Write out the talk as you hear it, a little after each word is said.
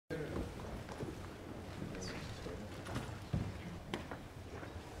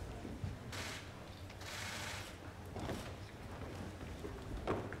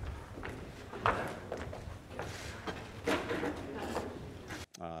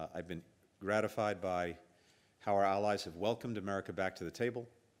I've been gratified by how our allies have welcomed America back to the table.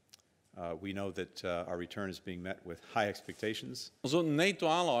 We know that our return is being met with high expectations. So NATO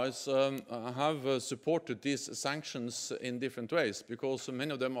allies have supported these sanctions in different ways, because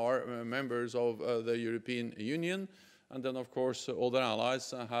many of them are members of the European Union, and then of course other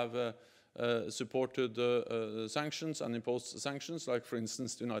allies have supported sanctions and imposed sanctions, like for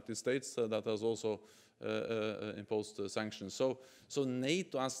instance the United States that has also imposed sanctions. So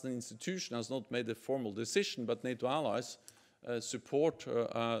NATO as an institution has not made a formal decision, but NATO allies support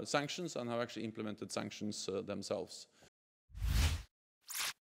sanctions and have actually implemented sanctions themselves.